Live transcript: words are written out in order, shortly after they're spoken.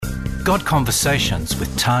God Conversations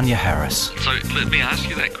with Tanya Harris. So let me ask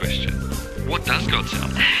you that question. What does God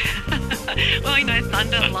sound like? Well,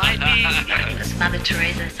 thunder, lightning. Mother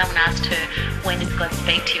Teresa, someone asked her, when does God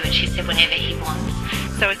speak to you? And she said, whenever he wants.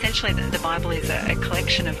 So essentially the Bible is a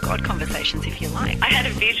collection of God conversations, if you like. I had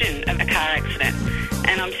a vision of a car accident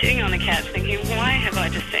and I'm sitting on the couch thinking, why have I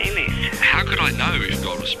just seen this? How could I know if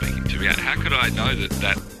God was speaking to me? How could I know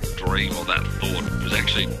that dream or that thought was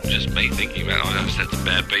actually just me thinking about, I just had some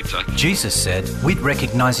bad pizza? Jesus said we'd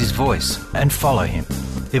recognise his voice and follow him.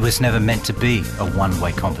 It was never meant to be a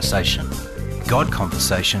one-way conversation.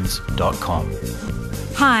 GodConversations.com.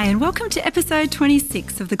 Hi, and welcome to episode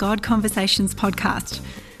 26 of the God Conversations podcast.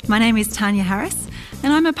 My name is Tanya Harris,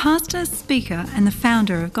 and I'm a pastor, speaker, and the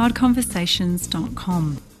founder of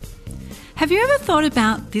GodConversations.com. Have you ever thought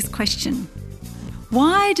about this question?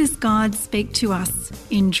 Why does God speak to us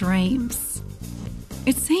in dreams?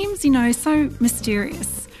 It seems, so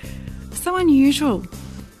mysterious, so unusual,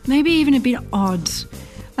 maybe even a bit odd.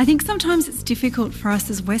 I think sometimes it's difficult for us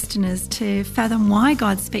as Westerners to fathom why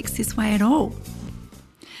God speaks this way at all.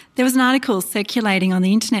 There was an article circulating on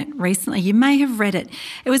the internet recently. You may have read it.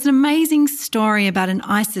 It was an amazing story about an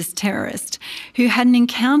ISIS terrorist who had an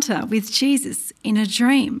encounter with Jesus in a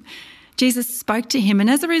dream. Jesus spoke to him, and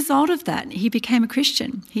as a result of that, he became a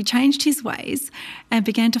Christian. He changed his ways and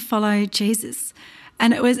began to follow Jesus.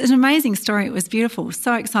 And it was an amazing story. It was beautiful.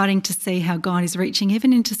 So exciting to see how God is reaching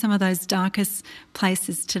even into some of those darkest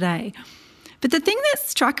places today. But the thing that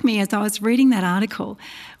struck me as I was reading that article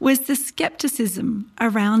was the skepticism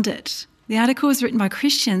around it. The article was written by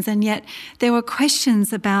Christians, and yet there were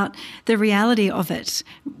questions about the reality of it.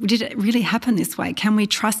 Did it really happen this way? Can we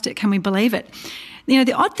trust it? Can we believe it?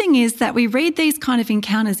 The odd thing is that we read these kind of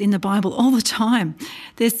encounters in the Bible all the time.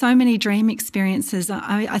 There's so many dream experiences.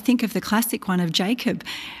 I think of the classic one of Jacob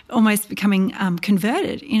almost becoming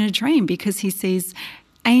converted in a dream because he sees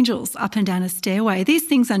angels up and down a stairway. These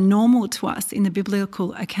things are normal to us in the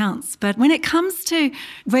biblical accounts. But when it comes to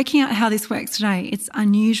working out how this works today, it's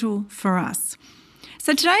unusual for us.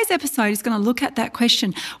 So today's episode is going to look at that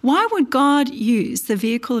question. Why would God use the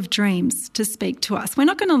vehicle of dreams to speak to us? We're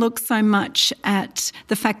not going to look so much at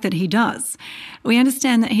the fact that he does. We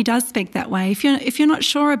understand that he does speak that way. If you're not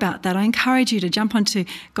sure about that, I encourage you to jump onto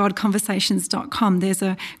godconversations.com. There's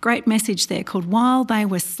a great message there called While They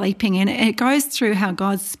Were Sleeping, and it goes through how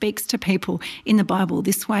God speaks to people in the Bible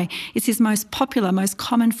this way. It's his most popular, most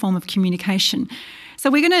common form of communication. So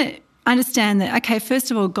we're going to understand that, okay, first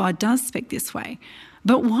of all, God does speak this way.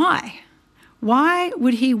 But why? Why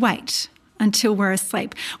would he wait until we're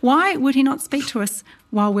asleep? Why would he not speak to us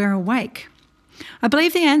while we're awake? I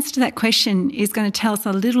believe the answer to that question is going to tell us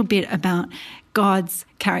a little bit about God's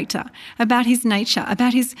character, about his nature,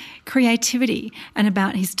 about his creativity, and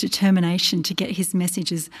about his determination to get his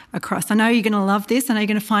messages across. I know you're going to love this. I know you're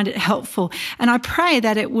going to find it helpful. And I pray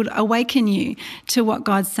that it would awaken you to what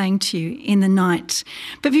God's saying to you in the night.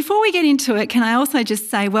 But before we get into it, can I also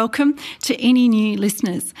just say welcome to any new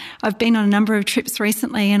listeners? I've been on a number of trips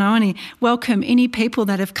recently, and I want to welcome any people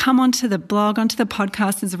that have come onto the blog, onto the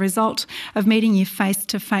podcast as a result of meeting you face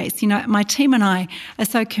to face. My team and I are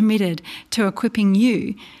so committed to equipping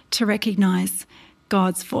you to recognise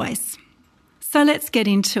God's voice. So let's get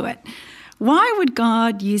into it. Why would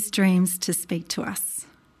God use dreams to speak to us?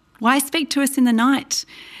 Why speak to us in the night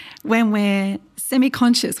when we're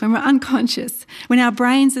semi-conscious, when we're unconscious, when our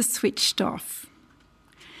brains are switched off?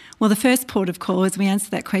 Well, the first port of call as we answer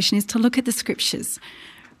that question is to look at the scriptures.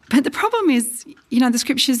 But the problem is, the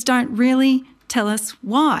scriptures don't really tell us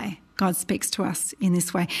why God speaks to us in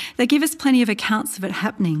this way. They give us plenty of accounts of it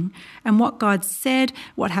happening and what God said,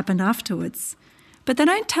 what happened afterwards. But they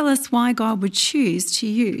don't tell us why God would choose to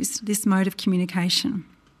use this mode of communication.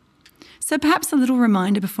 So perhaps a little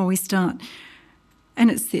reminder before we start, and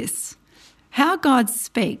it's this. How God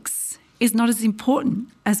speaks is not as important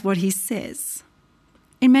as what he says.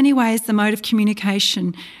 In many ways, the mode of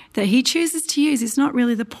communication that he chooses to use is not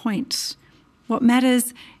really the point. What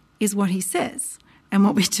matters is what he says and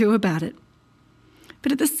what we do about it.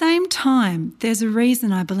 But at the same time, there's a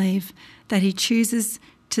reason, I believe, that he chooses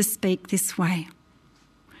to speak this way.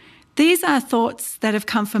 These are thoughts that have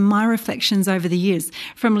come from my reflections over the years,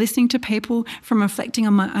 from listening to people, from reflecting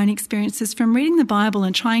on my own experiences, from reading the Bible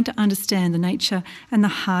and trying to understand the nature and the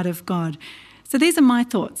heart of God. So these are my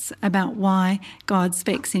thoughts about why God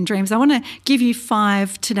speaks in dreams. I want to give you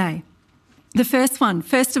 5 today. The first one,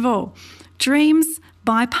 first of all, dreams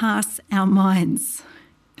bypass our minds.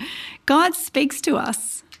 God speaks to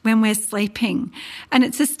us when we're sleeping, and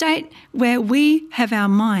it's a state where we have our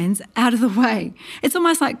minds out of the way. It's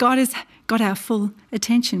almost like God has got our full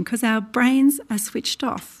attention because our brains are switched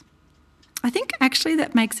off. I think actually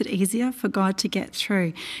that makes it easier for God to get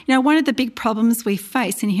through. You know, one of the big problems we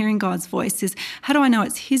face in hearing God's voice is, how do I know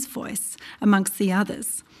it's his voice amongst the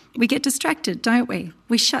others? We get distracted, don't we?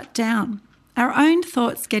 We shut down. Our own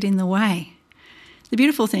thoughts get in the way. The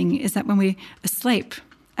beautiful thing is that when we're asleep,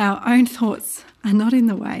 our own thoughts are not in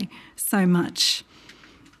the way so much.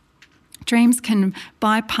 Dreams can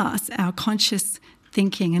bypass our conscious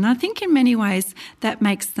thinking, and I think in many ways that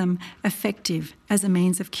makes them effective as a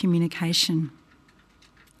means of communication.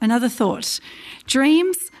 Another thought,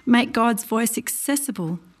 dreams make God's voice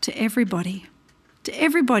accessible to everybody. To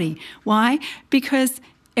everybody. Why? Because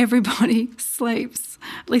everybody sleeps.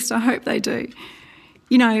 At least I hope they do.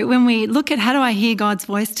 You know, when we look at how do I hear God's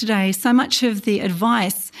voice today, so much of the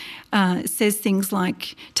advice says things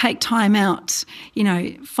like take time out, you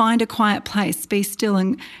know, find a quiet place, be still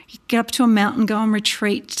and get up to a mountain, go on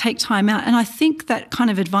retreat, take time out. And I think that kind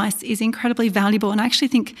of advice is incredibly valuable, and I actually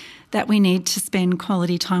think that we need to spend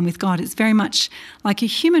quality time with God. It's very much like a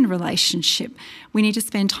human relationship. We need to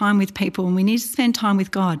spend time with people and we need to spend time with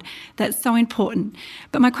God. That's so important.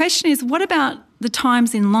 But my question is, what about the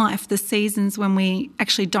times in life, the seasons when we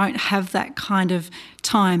actually don't have that kind of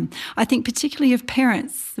time? I think particularly of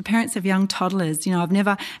parents, the parents of young toddlers. You know, I've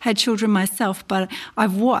never had children myself, but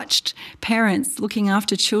I've watched parents looking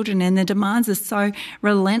after children, and the demands are so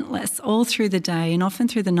relentless all through the day and often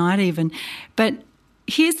through the night even. But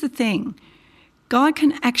here's the thing, God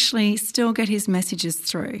can actually still get his messages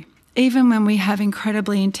through, even when we have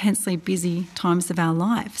incredibly intensely busy times of our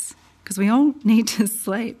lives, because we all need to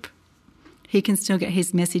sleep. He can still get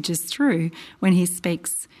his messages through when he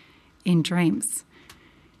speaks in dreams.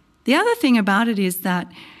 The other thing about it is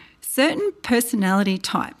that certain personality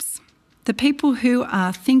types, the people who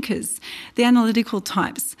are thinkers, the analytical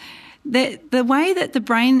types, the way that the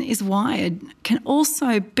brain is wired can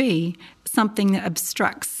also be something that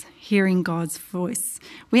obstructs hearing God's voice.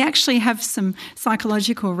 We actually have some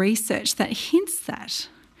psychological research that hints that.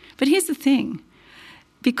 But here's the thing.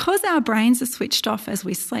 Because our brains are switched off as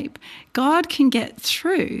we sleep, God can get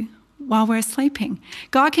through while we're sleeping.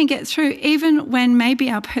 God can get through even when maybe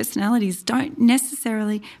our personalities don't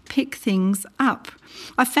necessarily pick things up.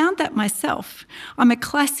 I found that myself. I'm a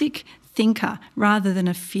classic thinker rather than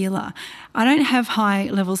a feeler. I don't have high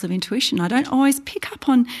levels of intuition. I don't always pick up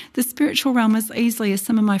on the spiritual realm as easily as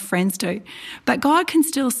some of my friends do. But God can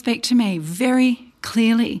still speak to me very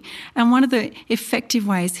clearly. And one of the effective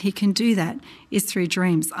ways he can do that is through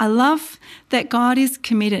dreams. I love that God is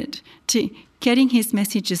committed to getting his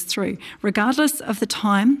messages through, regardless of the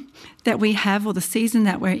time that we have or the season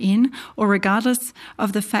that we're in, or regardless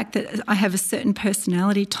of the fact that I have a certain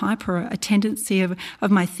personality type or a tendency of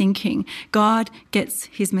my thinking. God gets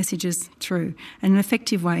his messages through. And an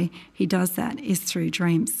effective way he does that is through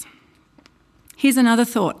dreams. Here's another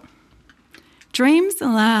thought. Dreams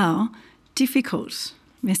allow difficult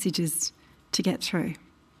messages to get through.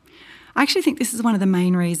 I actually think this is one of the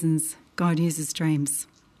main reasons God uses dreams.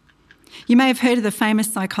 You may have heard of the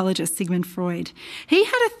famous psychologist Sigmund Freud. He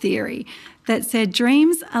had a theory that said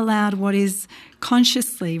dreams allowed what is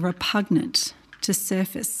consciously repugnant to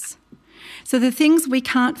surface. So the things we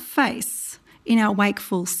can't face in our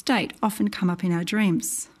wakeful state often come up in our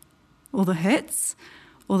dreams. All the hurts,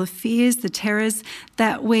 all the fears, the terrors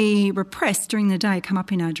that we repress during the day come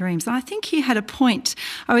up in our dreams. And I think he had a point.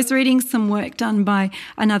 I was reading some work done by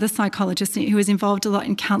another psychologist who was involved a lot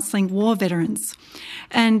in counselling war veterans.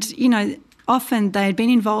 And, you know, often they had been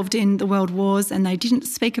involved in the world wars and they didn't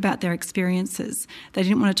speak about their experiences. They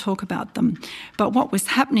didn't want to talk about them. But what was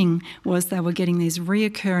happening was they were getting these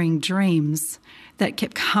reoccurring dreams that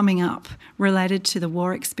kept coming up related to the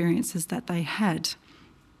war experiences that they had.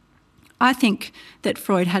 I think that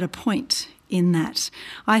Freud had a point in that.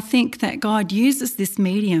 I think that God uses this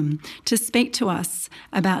medium to speak to us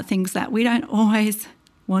about things that we don't always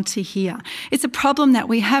want to hear. It's a problem that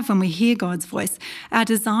we have when we hear God's voice. Our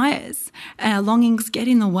desires, our longings get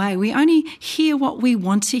in the way. We only hear what we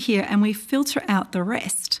want to hear and we filter out the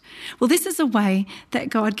rest. Well, this is a way that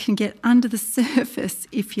God can get under the surface,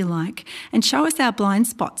 if you like, and show us our blind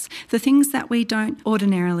spots, the things that we don't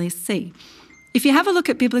ordinarily see. If you have a look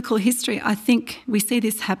at biblical history, I think we see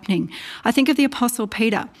this happening. I think of the Apostle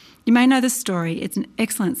Peter. You may know the story. It's an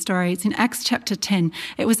excellent story. It's in Acts chapter 10.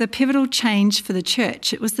 It was a pivotal change for the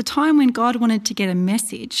church. It was the time when God wanted to get a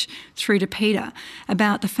message through to Peter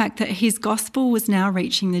about the fact that his gospel was now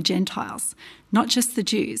reaching the Gentiles. not just the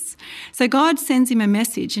Jews. So God sends him a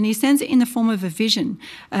message, and he sends it in the form of a vision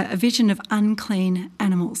of unclean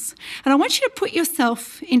animals. And I want you to put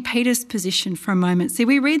yourself in Peter's position for a moment. See,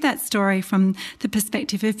 we read that story from the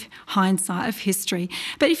perspective of hindsight, of history.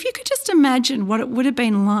 But if you could just imagine what it would have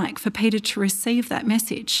been like for Peter to receive that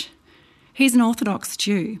message. He's an Orthodox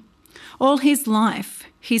Jew. All his life,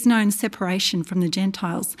 he's known separation from the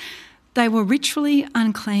Gentiles. They were ritually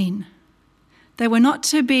unclean. They were not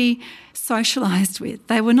to be socialised with.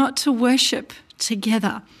 They were not to worship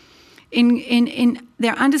together. In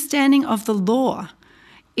their understanding of the law,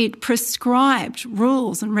 it prescribed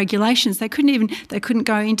rules and regulations. They couldn't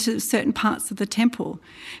go into certain parts of the temple.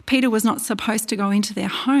 Peter was not supposed to go into their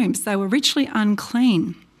homes. They were ritually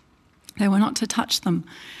unclean. They were not to touch them.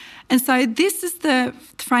 And so this is the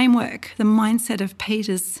framework, the mindset of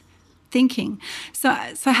Peter's thinking. So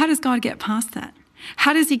how does God get past that?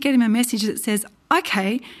 How does he get him a message that says,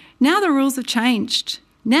 okay, now the rules have changed.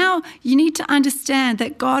 Now you need to understand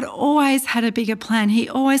that God always had a bigger plan. He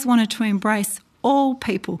always wanted to embrace all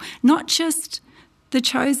people, not just the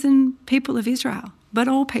chosen people of Israel, but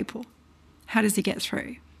all people. How does he get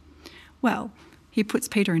through? Well, he puts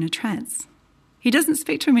Peter in a trance. He doesn't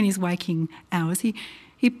speak to him in his waking hours.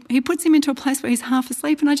 He puts him into a place where he's half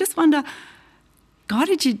asleep. And I just wonder, God,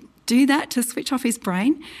 did you do that to switch off his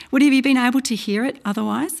brain? Would he have been able to hear it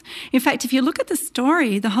otherwise? In fact, if you look at the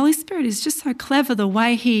story, the Holy Spirit is just so clever the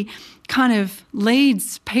way he kind of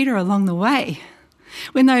leads Peter along the way.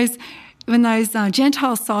 When those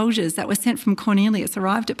Gentile soldiers that were sent from Cornelius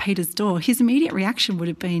arrived at Peter's door, his immediate reaction would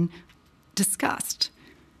have been disgust.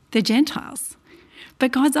 They're Gentiles.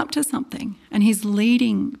 But God's up to something, and he's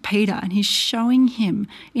leading Peter and he's showing him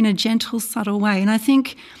in a gentle, subtle way. And I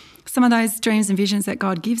think some of those dreams and visions that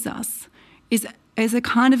God gives us is a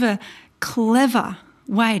kind of a clever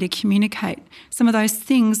way to communicate some of those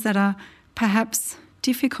things that are perhaps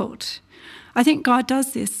difficult. I think God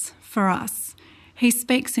does this for us. He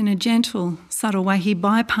speaks in a gentle, subtle way. He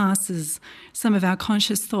bypasses some of our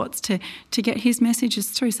conscious thoughts to get his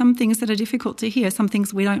messages through. Some things that are difficult to hear, some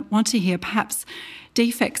things we don't want to hear, perhaps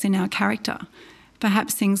defects in our character,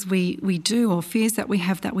 perhaps things we do or fears that we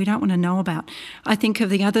have that we don't want to know about. I think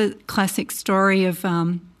of the other classic story of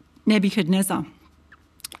Nebuchadnezzar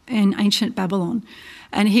in ancient Babylon.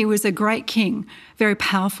 And he was a great king, very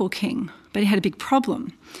powerful king, but he had a big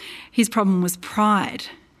problem. His problem was pride.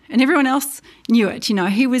 And everyone else knew it. You know,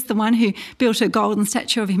 he was the one who built a golden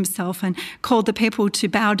statue of himself and called the people to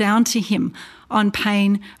bow down to him on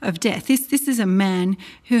pain of death. This is a man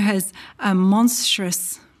who has a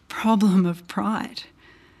monstrous problem of pride.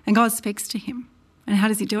 And God speaks to him. And how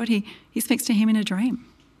does he do it? He speaks to him in a dream.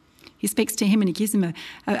 He speaks to him and he gives him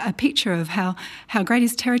a picture of how great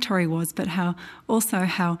his territory was, but how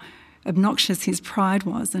obnoxious his pride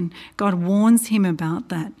was. And God warns him about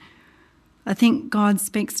that. I think God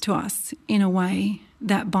speaks to us in a way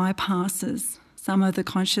that bypasses some of the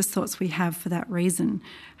conscious thoughts we have for that reason.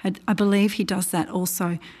 I believe he does that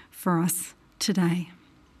also for us today.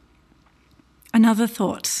 Another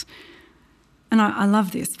thought, and I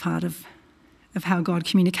love this part of how God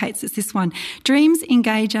communicates, it's this one. Dreams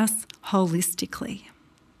engage us holistically.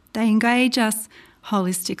 They engage us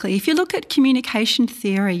holistically. If you look at communication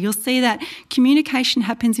theory, you'll see that communication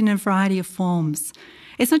happens in a variety of forms.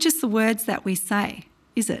 It's not just the words that we say,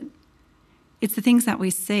 is it? It's the things that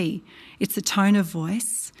we see. It's the tone of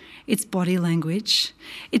voice. It's body language.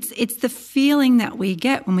 It's the feeling that we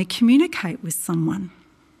get when we communicate with someone.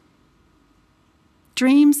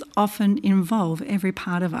 Dreams often involve every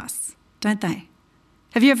part of us, don't they?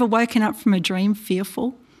 Have you ever woken up from a dream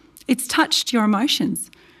fearful? It's touched your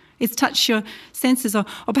emotions. It's touched your senses. Or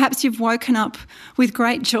perhaps you've woken up with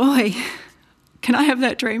great joy. Can I have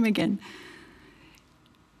that dream again?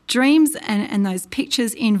 Dreams and those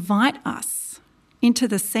pictures invite us into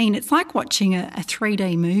the scene. It's like watching a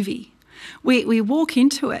 3D movie. We walk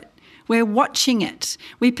into it. We're watching it.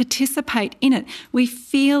 We participate in it. We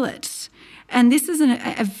feel it. And this is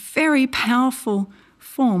a very powerful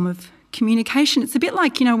form of communication. It's a bit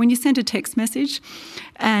like, when you send a text message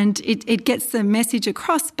and it gets the message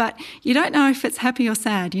across, but you don't know if it's happy or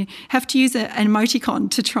sad. You have to use an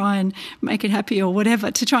emoticon to try and make it happy or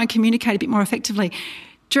whatever, to try and communicate a bit more effectively.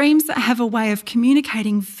 Dreams have a way of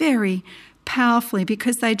communicating very powerfully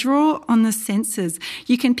because they draw on the senses.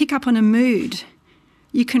 You can pick up on a mood.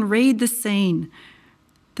 You can read the scene.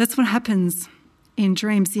 That's what happens in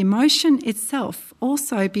dreams. The emotion itself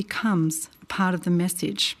also becomes a part of the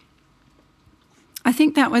message. I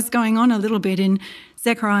think that was going on a little bit in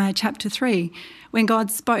Zechariah chapter 3, when God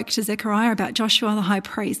spoke to Zechariah about Joshua the high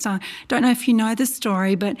priest. I don't know if you know the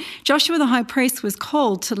story, but Joshua the high priest was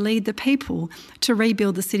called to lead the people to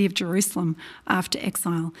rebuild the city of Jerusalem after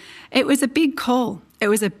exile. It was a big call. It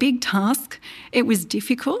was a big task. It was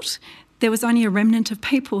difficult. There was only a remnant of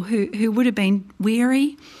people who would have been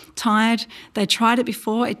weary, tired. They tried it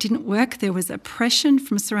before. It didn't work. There was oppression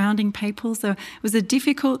from surrounding peoples. So it was a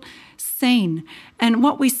difficult scene. And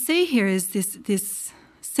what we see here is this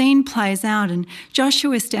scene plays out, and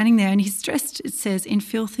Joshua is standing there, and he's dressed, it says, in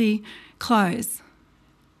filthy clothes.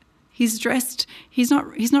 He's dressed, he's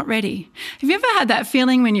not ready. Have you ever had that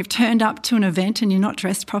feeling when you've turned up to an event and you're not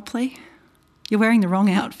dressed properly? You're wearing the wrong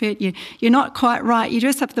outfit, you're not quite right. You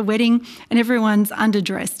dress up at the wedding and everyone's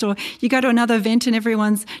underdressed, or you go to another event and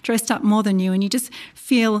everyone's dressed up more than you and you just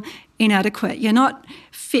feel inadequate. You're not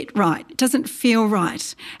fit right. It doesn't feel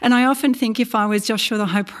right. And I often think if I was Joshua the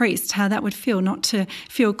high priest, how that would feel, not to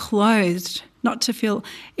feel clothed, not to feel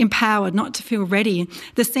empowered, not to feel ready.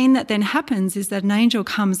 The scene that then happens is that an angel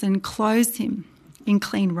comes and clothes him in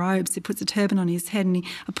clean robes. He puts a turban on his head and he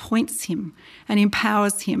appoints him and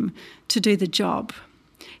empowers him to do the job.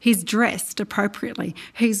 He's dressed appropriately.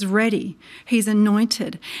 He's ready. He's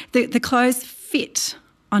anointed. The clothes fit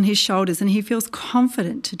on his shoulders and he feels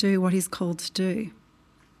confident to do what he's called to do.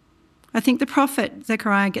 I think the prophet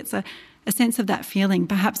Zechariah gets a sense of that feeling,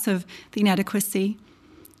 perhaps of the inadequacy,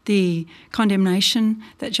 the condemnation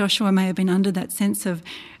that Joshua may have been under, that sense of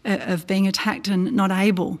being attacked and not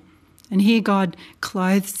able. And here God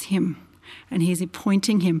clothes him and he's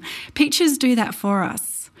appointing him. Pictures do that for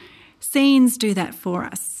us. Scenes do that for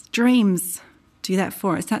us. Dreams do that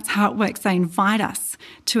for us. That's how it works. They invite us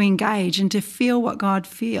to engage and to feel what God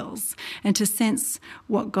feels and to sense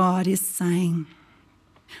what God is saying.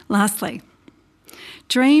 Lastly,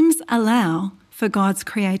 dreams allow for God's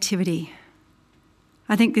creativity.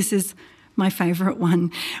 I think this is my favourite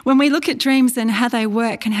one. When we look at dreams and how they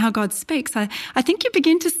work and how God speaks, I think you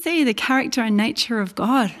begin to see the character and nature of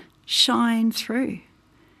God shine through.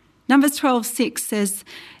 Numbers 12:6 says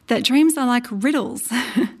that dreams are like riddles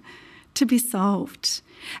to be solved.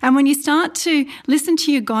 And when you start to listen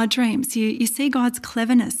to your God dreams, you see God's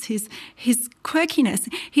cleverness, his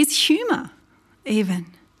quirkiness, his humour even.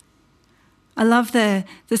 I love the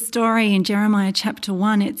story in Jeremiah chapter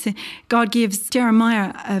 1. God gives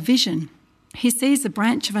Jeremiah a vision. He sees the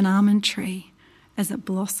branch of an almond tree as it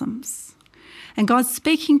blossoms. And God's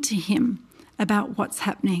speaking to him about what's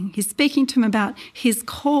happening. He's speaking to him about his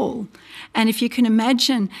call. And if you can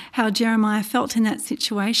imagine how Jeremiah felt in that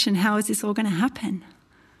situation, how is this all going to happen?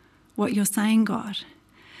 What you're saying, God.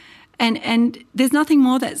 And there's nothing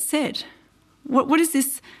more that's said. What is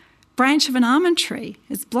this branch of an almond tree?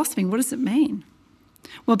 It's blossoming. What does it mean?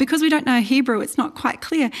 Well, because we don't know Hebrew, it's not quite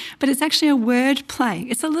clear, but it's actually a word play.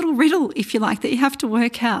 It's a little riddle, if you like, that you have to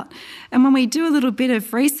work out. And when we do a little bit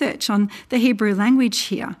of research on the Hebrew language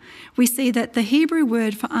here, we see that the Hebrew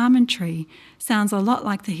word for almond tree sounds a lot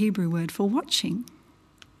like the Hebrew word for watching.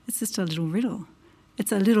 It's just a little riddle.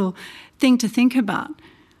 It's a little thing to think about.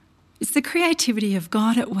 It's the creativity of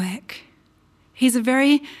God at work. He's a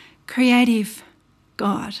very creative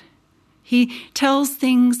God. He tells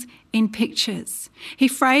things in pictures. He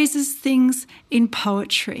phrases things in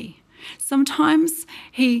poetry. Sometimes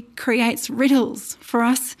he creates riddles for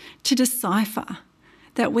us to decipher,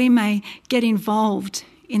 that we may get involved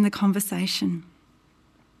in the conversation.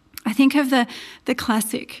 I think of the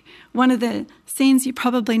classic, one of the scenes you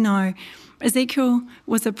probably know. Ezekiel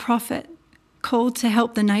was a prophet called to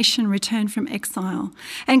help the nation return from exile.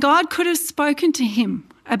 And God could have spoken to him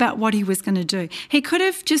about what he was going to do. He could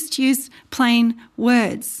have just used plain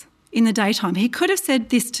words in the daytime. He could have said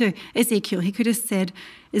this to Ezekiel. He could have said,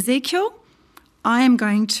 Ezekiel, I am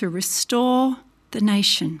going to restore the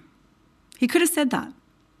nation. He could have said that,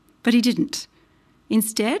 but he didn't.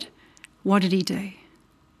 Instead, what did he do?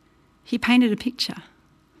 He painted a picture.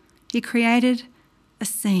 He created a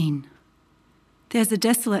scene. There's a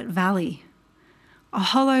desolate valley, a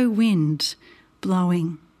hollow wind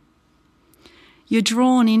blowing. You're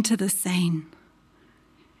drawn into the scene.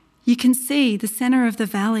 You can see the centre of the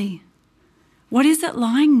valley. What is it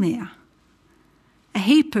lying there? A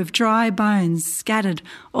heap of dry bones scattered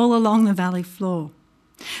all along the valley floor.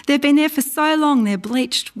 They've been there for so long they're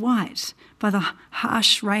bleached white by the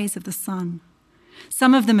harsh rays of the sun.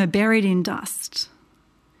 Some of them are buried in dust.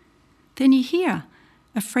 Then you hear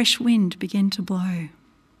a fresh wind begin to blow.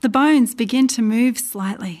 The bones begin to move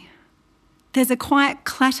slightly. There's a quiet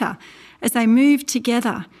clatter as they move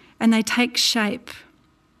together and they take shape.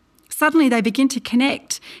 Suddenly they begin to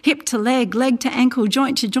connect, hip to leg to ankle,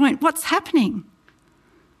 joint to joint. What's happening?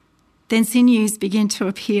 Then sinews begin to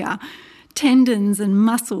appear. Tendons and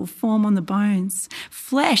muscle form on the bones.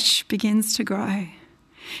 Flesh begins to grow.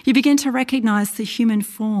 You begin to recognise the human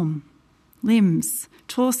form, limbs,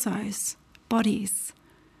 torsos, bodies.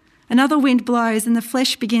 Another wind blows and the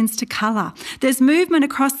flesh begins to colour. There's movement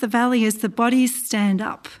across the valley as the bodies stand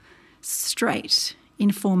up, straight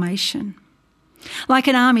in formation. Like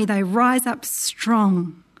an army, they rise up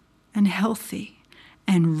strong and healthy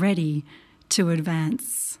and ready to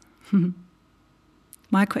advance.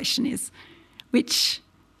 My question is, which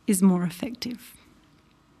is more effective?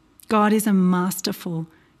 God is a masterful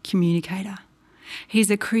communicator. He's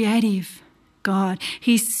a creative God.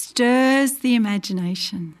 He stirs the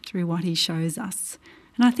imagination through what he shows us.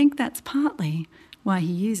 And I think that's partly why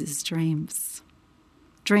he uses dreams.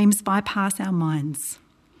 Dreams bypass our minds.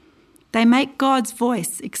 They make God's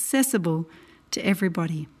voice accessible to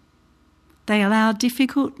everybody. They allow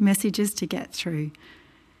difficult messages to get through.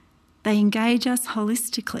 They engage us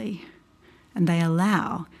holistically, and they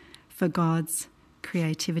allow for God's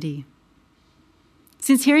creativity.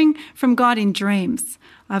 Since hearing from God in dreams,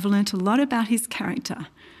 I've learnt a lot about his character,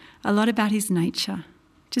 a lot about his nature,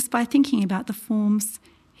 just by thinking about the forms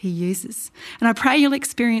he uses. And I pray you'll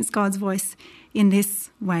experience God's voice in this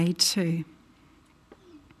way too.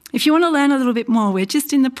 If you want to learn a little bit more, we're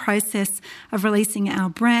just in the process of releasing our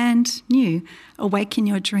brand new Awaken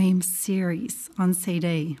Your Dreams series on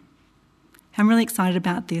CD. I'm really excited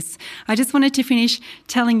about this. I just wanted to finish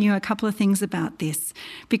telling you a couple of things about this,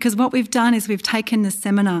 because what we've done is we've taken the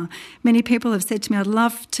seminar. Many people have said to me, I'd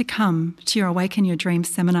love to come to your Awaken Your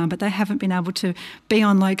Dreams seminar, but they haven't been able to be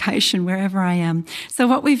on location wherever I am. So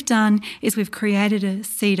what we've done is we've created a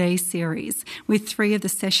CD series with 3 of the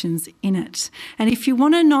sessions in it. And if you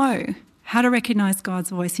want to know how to recognise God's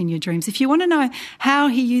voice in your dreams, if you want to know how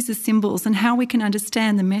he uses symbols and how we can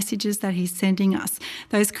understand the messages that he's sending us,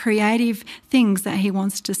 those creative things that he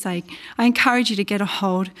wants to say, I encourage you to get a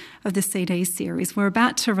hold of the CD series. We're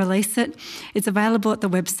about to release it. It's available at the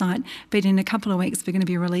website, but in a couple of weeks we're going to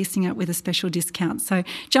be releasing it with a special discount. So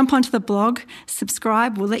jump onto the blog,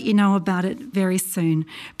 subscribe. We'll let you know about it very soon.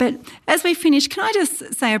 But as we finish, can I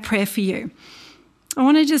just say a prayer for you? I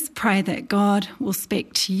want to just pray that God will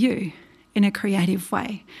speak to you in a creative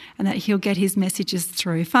way and that he'll get his messages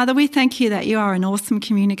through. Father, we thank you that you are an awesome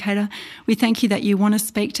communicator. We thank you that you want to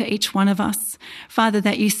speak to each one of us. Father,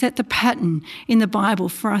 that you set the pattern in the Bible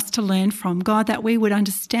for us to learn from. God, that we would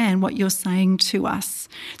understand what you're saying to us.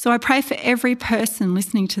 So I pray for every person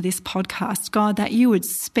listening to this podcast, God, that you would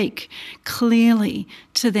speak clearly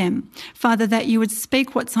to them. Father, that you would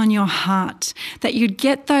speak what's on your heart, that you'd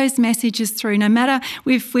get those messages through. No matter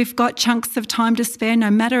if we've got chunks of time to spare, no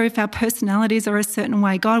matter if our personalities are a certain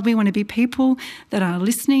way, God, we want to be people that are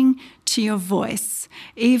listening to your voice,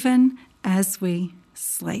 even as we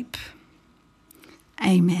sleep.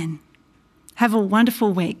 Amen. Have a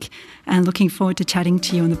wonderful week and looking forward to chatting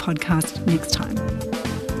to you on the podcast next time.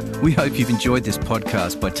 We hope you've enjoyed this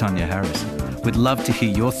podcast by Tanya Harris. We'd love to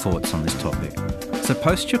hear your thoughts on this topic. So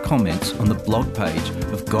post your comments on the blog page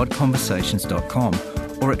of godconversations.com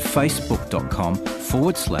or at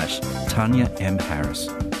facebook.com/Tanya M. Harris.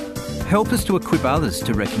 Help us to equip others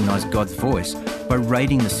to recognise God's voice by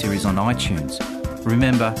rating the series on iTunes.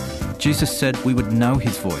 Remember, Jesus said we would know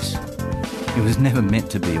his voice. It was never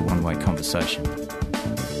meant to be a one-way conversation.